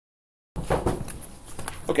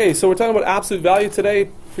Okay, so we're talking about absolute value today.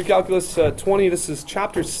 Pre-calculus 20, this is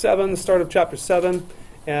chapter 7, the start of chapter 7,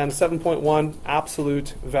 and 7.1,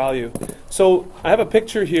 absolute value. So I have a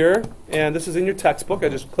picture here, and this is in your textbook. I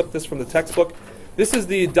just clipped this from the textbook. This is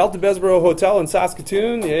the Delta Bessborough Hotel in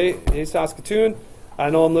Saskatoon. Yay, Saskatoon. I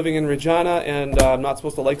know I'm living in Regina, and I'm not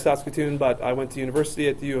supposed to like Saskatoon, but I went to university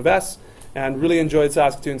at the U of S, and really enjoyed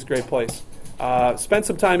Saskatoon. It's a great place. Spent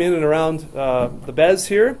some time in and around the Bez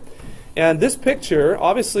here. And this picture,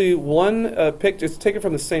 obviously one picture, it's taken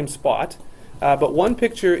from the same spot, but one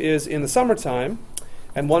picture is in the summertime,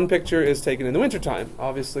 and one picture is taken in the wintertime.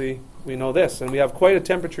 Obviously, we know this. And we have quite a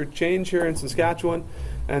temperature change here in Saskatchewan.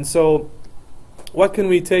 And so what can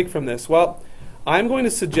we take from this? Well, I'm going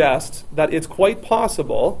to suggest that it's quite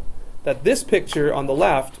possible that this picture on the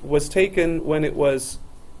left was taken when it was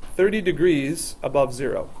 30 degrees above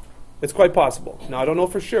zero. It's quite possible. Now, I don't know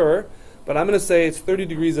for sure, but I'm going to say it's 30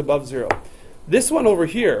 degrees above zero. This one over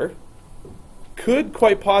here could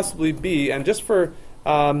quite possibly be, and just for,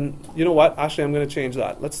 you know what? Actually, I'm going to change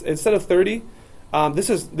that. Let's, instead of 30,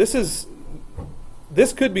 this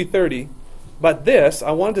could be 30, but this,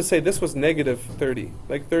 I wanted to say this was negative 30,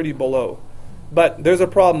 like 30 below. But there's a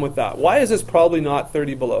problem with that. Why is this probably not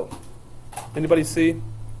 30 below? Anybody see?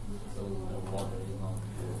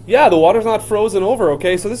 Yeah, the water's not frozen over,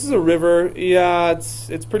 okay? So this is a river. Yeah,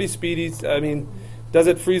 it's pretty speedy. I mean, does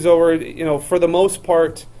it freeze over? You know, for the most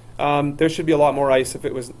part, there should be a lot more ice if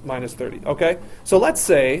it was minus 30, okay? So let's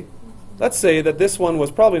say that this one was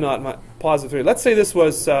probably not positive 30. Let's say this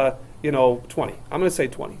was, you know, 20. I'm going to say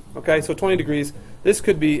 20, okay? So 20 degrees. This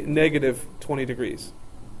could be negative 20 degrees.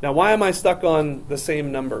 Now, why am I stuck on the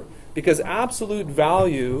same number? Because absolute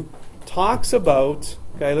value talks about,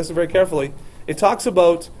 okay, listen very carefully, it talks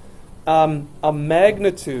about a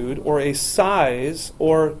magnitude or a size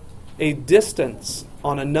or a distance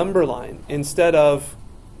on a number line instead of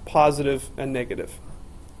positive and negative.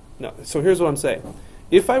 No, so here's what I'm saying.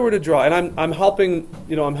 If I were to draw, and I'm helping,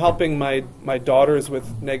 you know, I'm helping my daughters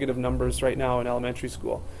with negative numbers right now in elementary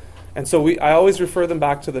school, and so I always refer them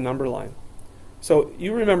back to the number line. So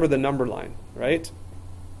you remember the number line, right?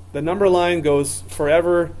 The number line goes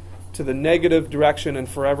forever to the negative direction and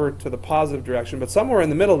forever to the positive direction. But somewhere in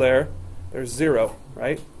the middle there's 0,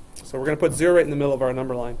 right? So we're going to put 0 right in the middle of our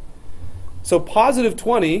number line. So positive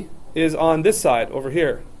 20 is on this side over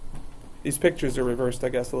here. These pictures are reversed, I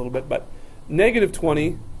guess, a little bit. But negative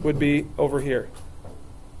 20 would be over here.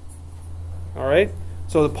 All right?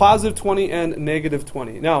 So the positive 20 and negative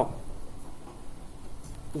 20. Now,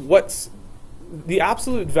 what's the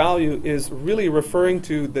absolute value is really referring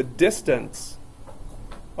to the distance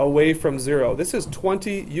away from 0. This is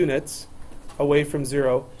 20 units away from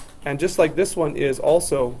 0. And just like this one is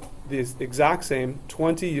also the exact same,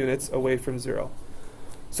 20 units away from 0.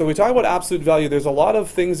 So we talk about absolute value. There's a lot of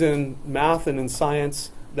things in math and in science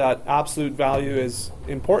that absolute value is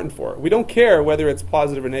important for. We don't care whether it's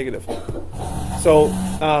positive or negative. So,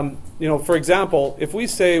 you know, for example, if we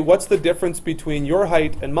say, what's the difference between your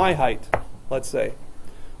height and my height, let's say.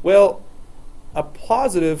 Well, a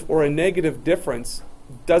positive or a negative difference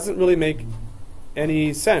doesn't really make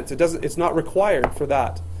any sense. It's not required for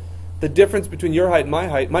that. The difference between your height and my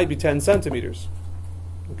height might be 10 centimeters.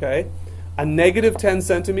 Okay? A negative 10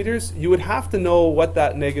 centimeters, you would have to know what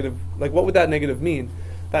that negative, like what would that negative mean?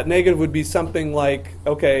 That negative would be something like,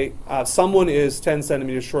 okay, someone is 10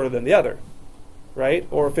 centimeters shorter than the other, right?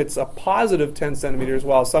 Or if it's a positive 10 centimeters,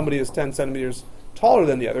 while somebody is 10 centimeters taller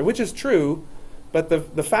than the other, which is true, but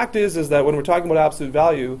the fact is that when we're talking about absolute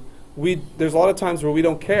value, there's a lot of times where we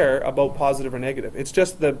don't care about positive or negative. It's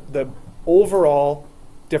just the overall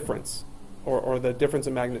difference or the difference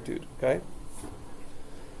in magnitude, okay?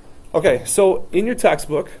 Okay, so in your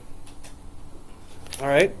textbook, all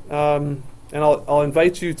right, and I'll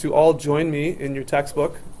invite you to all join me in your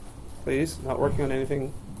textbook, please. Not working on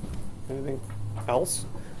anything else.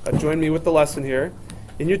 Join me with the lesson here.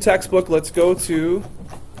 In your textbook, let's go to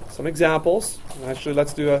some examples. Actually,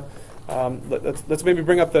 let's do let's maybe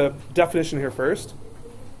bring up the definition here first.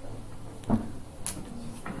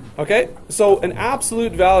 Okay, so an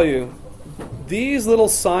absolute value. These little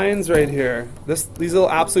signs right here, these little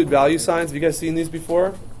absolute value signs, have you guys seen these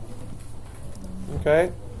before?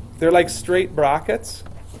 Okay, they're like straight brackets.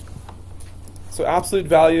 So absolute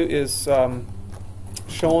value is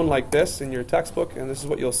shown like this in your textbook, and this is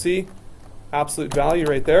what you'll see. Absolute value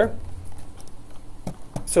right there.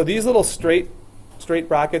 So these little straight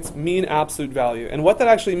brackets mean absolute value. And what that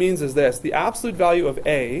actually means is this. The absolute value of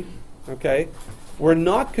A, okay, we're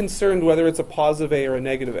not concerned whether it's a positive A or a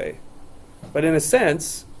negative A. But in a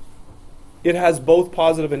sense, it has both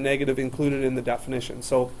positive and negative included in the definition.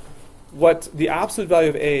 So what the absolute value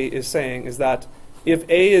of a is saying is that if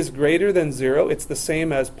a is greater than 0, it's the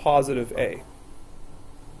same as positive a.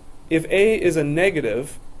 If a is a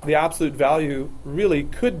negative, the absolute value really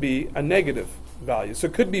could be a negative value. So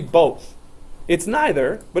it could be both. It's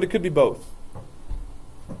neither, but it could be both.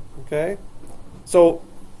 Okay? So,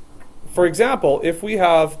 for example, if we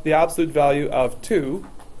have the absolute value of 2,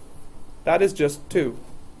 that is just 2.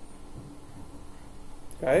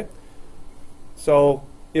 Okay? So,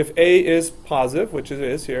 if a is positive, which it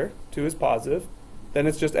is here, 2 is positive, then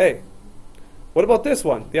it's just a. What about this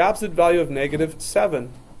one? The absolute value of negative 7.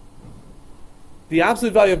 The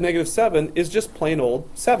absolute value of negative 7 is just plain old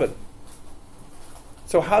 7.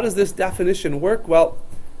 So how does this definition work? Well,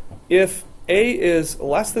 if a is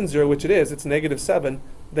less than 0, which it is, it's negative 7,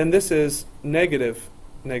 then this is negative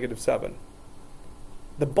 7.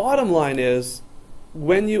 The bottom line is,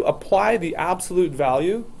 when you apply the absolute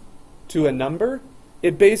value to a number,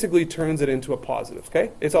 it basically turns it into a positive,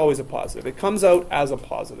 okay? It's always a positive. It comes out as a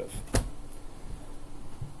positive.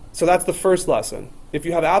 So that's the first lesson. If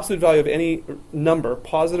you have absolute value of any number,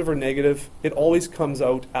 positive or negative, it always comes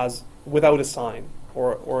out as without a sign,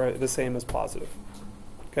 or the same as positive,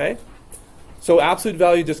 okay? So absolute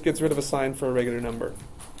value just gets rid of a sign for a regular number.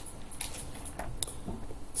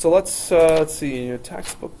 So let's see, in your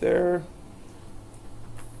textbook there.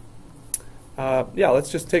 Yeah,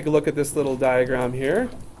 let's just take a look at this little diagram here.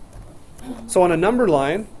 So on a number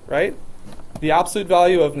line, right, the absolute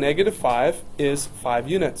value of negative 5 is 5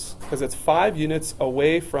 units, because it's 5 units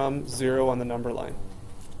away from 0 on the number line.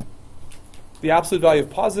 The absolute value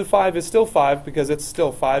of positive 5 is still 5, because it's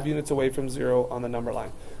still 5 units away from 0 on the number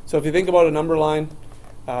line. So if you think about a number line,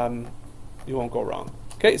 you won't go wrong.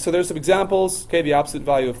 Okay, so there's some examples. Okay, the absolute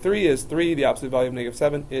value of 3 is 3. The absolute value of negative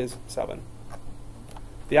 7 is 7.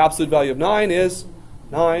 The absolute value of 9 is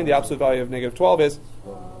 9. The absolute value of negative 12 is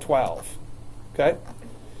 12. Okay?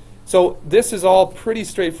 So this is all pretty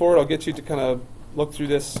straightforward. I'll get you to kind of look through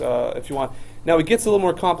this if you want. Now it gets a little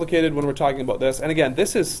more complicated when we're talking about this. And again,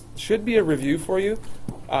 this should be a review for you,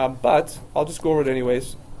 but I'll just go over it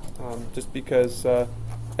anyways, just because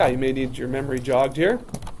yeah, you may need your memory jogged here.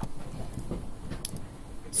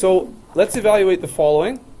 So let's evaluate the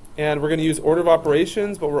following. And we're going to use order of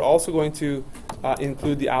operations, but we're also going to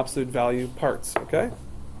include the absolute value parts, okay?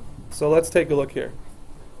 So let's take a look here.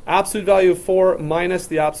 Absolute value of 4 minus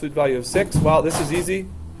the absolute value of 6. Well, this is easy.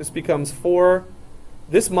 This becomes 4.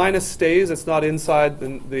 This minus stays. It's not inside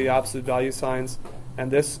the absolute value signs.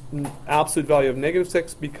 And this absolute value of negative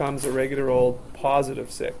 6 becomes a regular old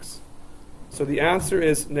positive 6. So the answer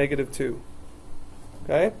is negative 2,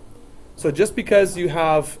 okay? So just because you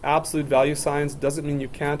have absolute value signs doesn't mean you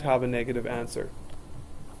can't have a negative answer.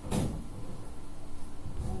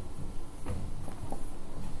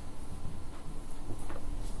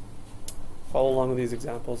 Follow along with these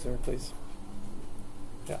examples there, please.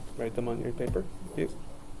 Yeah, write them on your paper. Thank you.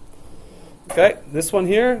 Okay, this one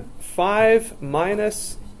here, 5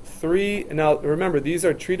 minus 3. Now remember, these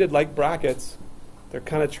are treated like brackets. They're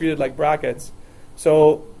kind of treated like brackets.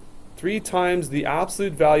 So 3 times the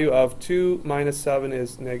absolute value of 2 minus 7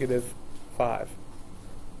 is negative 5.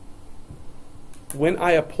 When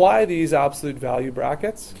I apply these absolute value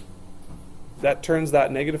brackets, that turns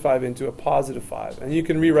that negative 5 into a positive 5. And you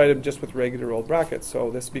can rewrite them just with regular old brackets.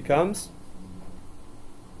 So this becomes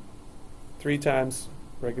 3 times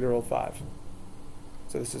regular old 5.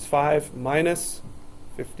 So this is 5 minus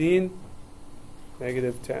 15,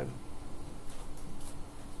 negative 10.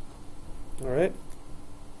 All right.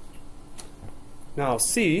 Now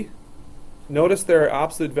C, notice there are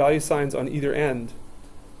absolute value signs on either end.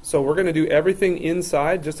 So we're going to do everything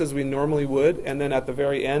inside just as we normally would, and then at the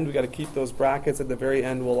very end we've got to keep those brackets. At the very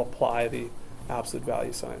end we'll apply the absolute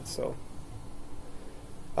value signs. So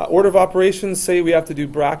order of operations, say we have to do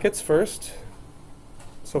brackets first.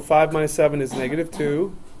 So 5 minus 7 is negative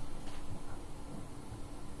 2.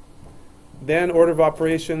 Then order of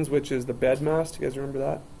operations, which is the bedmass. Do you guys remember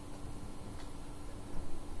that?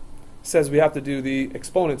 Says we have to do the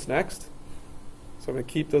exponents next. So I'm going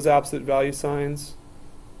to keep those absolute value signs.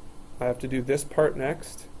 I have to do this part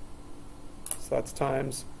next. So that's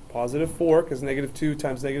times positive 4, because negative 2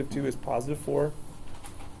 times negative 2 is positive 4,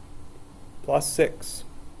 plus 6.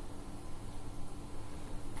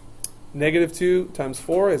 Negative 2 times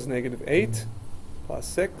 4 is negative 8, plus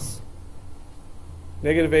 6.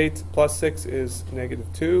 Negative 8 plus 6 is negative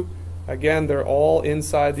 2. Again, they're all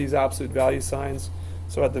inside these absolute value signs.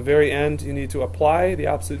 So at the very end, you need to apply the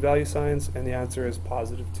absolute value signs, and the answer is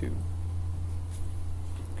positive 2.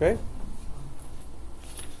 Okay?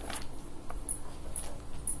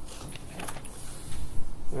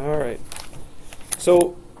 All right.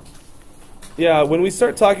 So Yeah, when we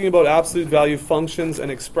start talking about absolute value functions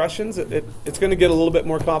and expressions, it's going to get a little bit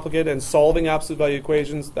more complicated, and solving absolute value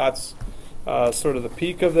equations, that's sort of the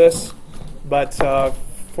peak of this. But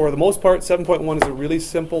for the most part, 7.1 is a really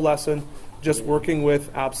simple lesson, just working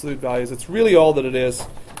with absolute values. It's really all that it is.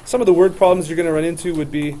 Some of the word problems you're going to run into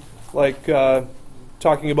would be like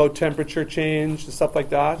talking about temperature change and stuff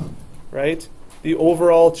like that, right? The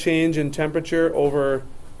overall change in temperature over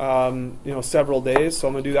several days. So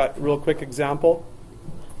I'm going to do that real quick example.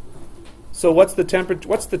 So what's the temperature?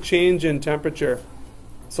 What's the change in temperature?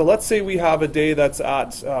 So let's say we have a day that's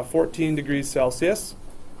at 14 degrees Celsius,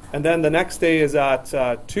 and then the next day is at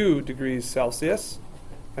 2 degrees Celsius,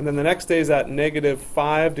 and then the next day is at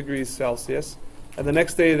 -5 degrees Celsius, and the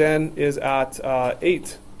next day then is at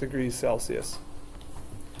 8 degrees Celsius.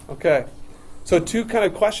 Okay, so two kind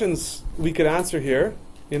of questions we could answer here.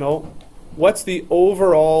 What's the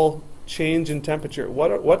overall change in temperature?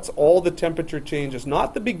 What's all the temperature changes?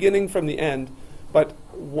 Not the beginning from the end, but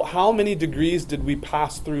how many degrees did we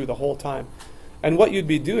pass through the whole time? And what you'd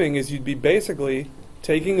be doing is you'd be basically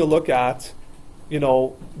taking a look at,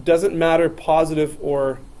 doesn't matter positive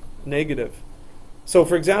or negative. So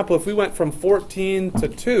for example, if we went from 14 to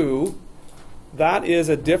 2, that is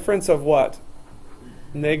a difference of what?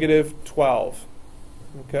 -12.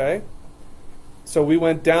 Okay? So we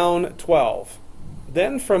went down 12.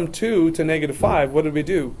 Then from 2 to -5, what did we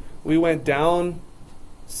do? We went down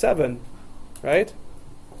 7, right?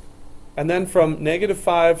 And then from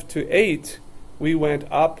 -5 to 8, we went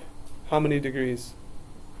up how many degrees?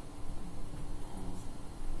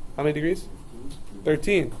 How many degrees?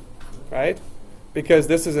 13, right? Because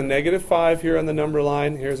this is a -5 here on the number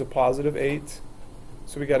line. Here's a +8.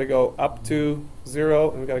 So we got to go up to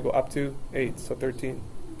 0, and we got to go up to 8, so 13.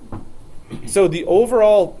 So the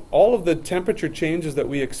overall, all of the temperature changes that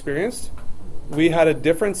we experienced, we had a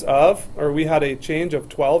difference of, or we had a change of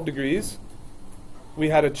 12 degrees, we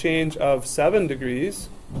had a change of 7 degrees,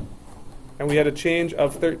 and we had a change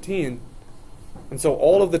of 13. And so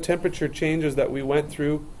all of the temperature changes that we went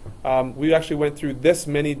through, we actually went through this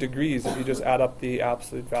many degrees if you just add up the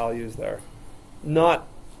absolute values there. Not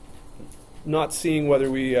seeing whether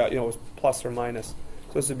we, it was plus or minus.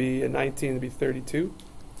 So this would be 19, would be 32.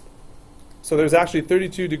 So there's actually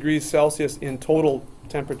 32 degrees Celsius in total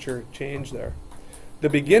temperature change there. The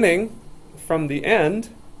beginning from the end,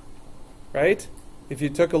 right? If you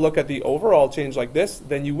took a look at the overall change like this,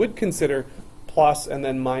 then you would consider plus and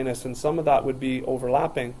then minus, and some of that would be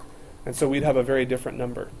overlapping, and so we'd have a very different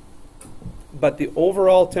number. But the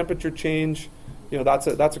overall temperature change, that's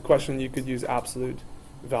a question you could use absolute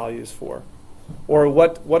values for. Or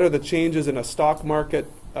what are the changes in a stock market,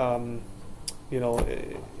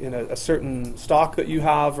 in a certain stock that you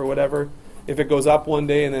have or whatever. If it goes up one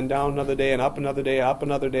day and then down another day and up another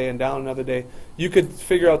day and down another day, you could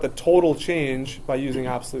figure out the total change by using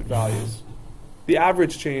absolute values. The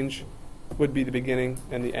average change would be the beginning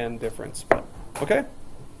and the end difference. Okay?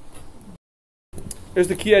 Here's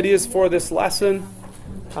the key ideas for this lesson.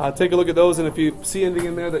 Take a look at those, and if you see anything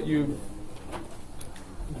in there that you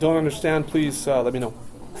don't understand, please let me know.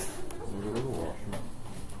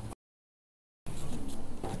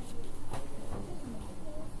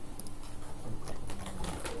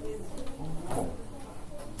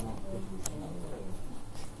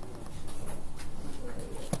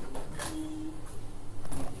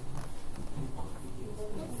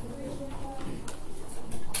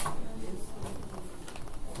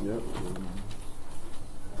 Yep.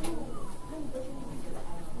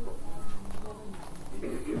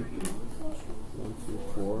 1, 2,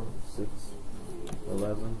 4, 6,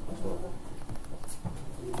 11, 12.